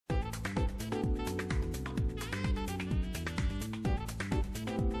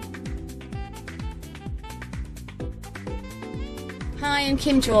Hi, I'm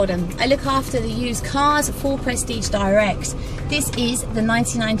Kim Jordan. I look after the used cars for Prestige Direct. This is the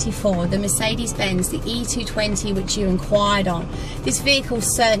 1994, the Mercedes-Benz, the E220, which you inquired on. This vehicle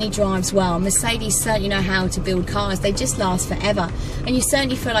certainly drives well. Mercedes certainly know how to build cars. They just last forever. And you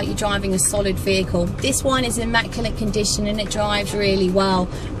certainly feel like you're driving a solid vehicle. This one is in immaculate condition and it drives really well.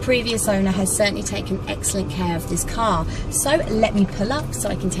 Previous owner has certainly taken excellent care of this car. So let me pull up so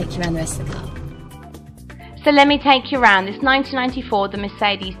I can take you around the rest of the car. So let me take you around this 1994, the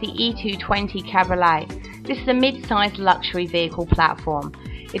Mercedes, the E220 Cabriolet. This is a mid-sized luxury vehicle platform.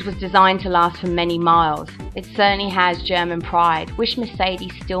 It was designed to last for many miles. It certainly has German pride. Wish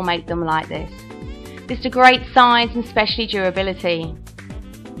Mercedes still make them like this. This is a great size and especially durability.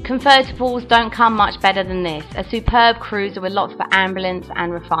 Convertibles don't come much better than this. A superb cruiser with lots of ambulance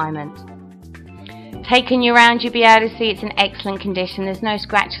and refinement. Taking you around, you'll be able to see it's in excellent condition. There's no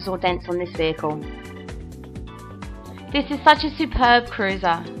scratches or dents on this vehicle. This is such a superb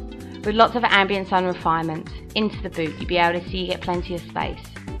cruiser with lots of ambience and refinement. Into the boot, you'll be able to see you get plenty of space.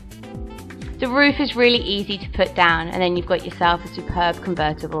 The roof is really easy to put down and then you've got yourself a superb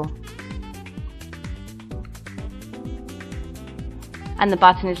convertible. And the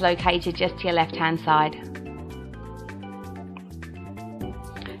button is located just to your left hand side.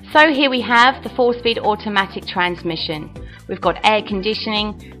 So here we have the 4-speed automatic transmission. We've got air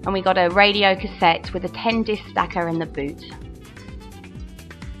conditioning and we've got a radio cassette with a 10-disc stacker in the boot.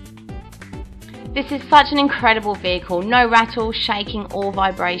 This is such an incredible vehicle, no rattle, shaking or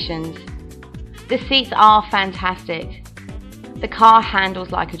vibrations. The seats are fantastic. The car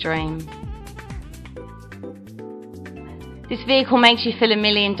handles like a dream. This vehicle makes you feel $1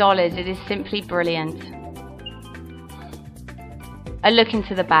 million. It is simply brilliant. A look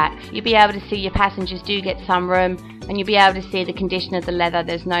into the back. You'll be able to see your passengers do get some room and you'll be able to see the condition of the leather.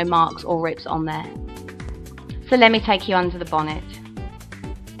 There's no marks or rips on there. So let me take you under the bonnet.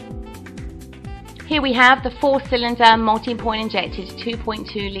 Here we have the 4-cylinder multi-point injected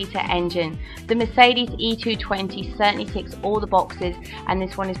 2.2 litre engine. The Mercedes E220 certainly ticks all the boxes and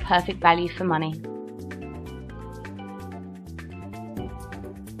this one is perfect value for money.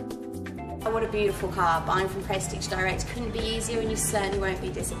 What a beautiful car. Buying from Prestige Direct couldn't be easier and you certainly won't be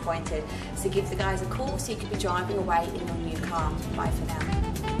disappointed. So give the guys a call so you could be driving away in your new car. Bye for now.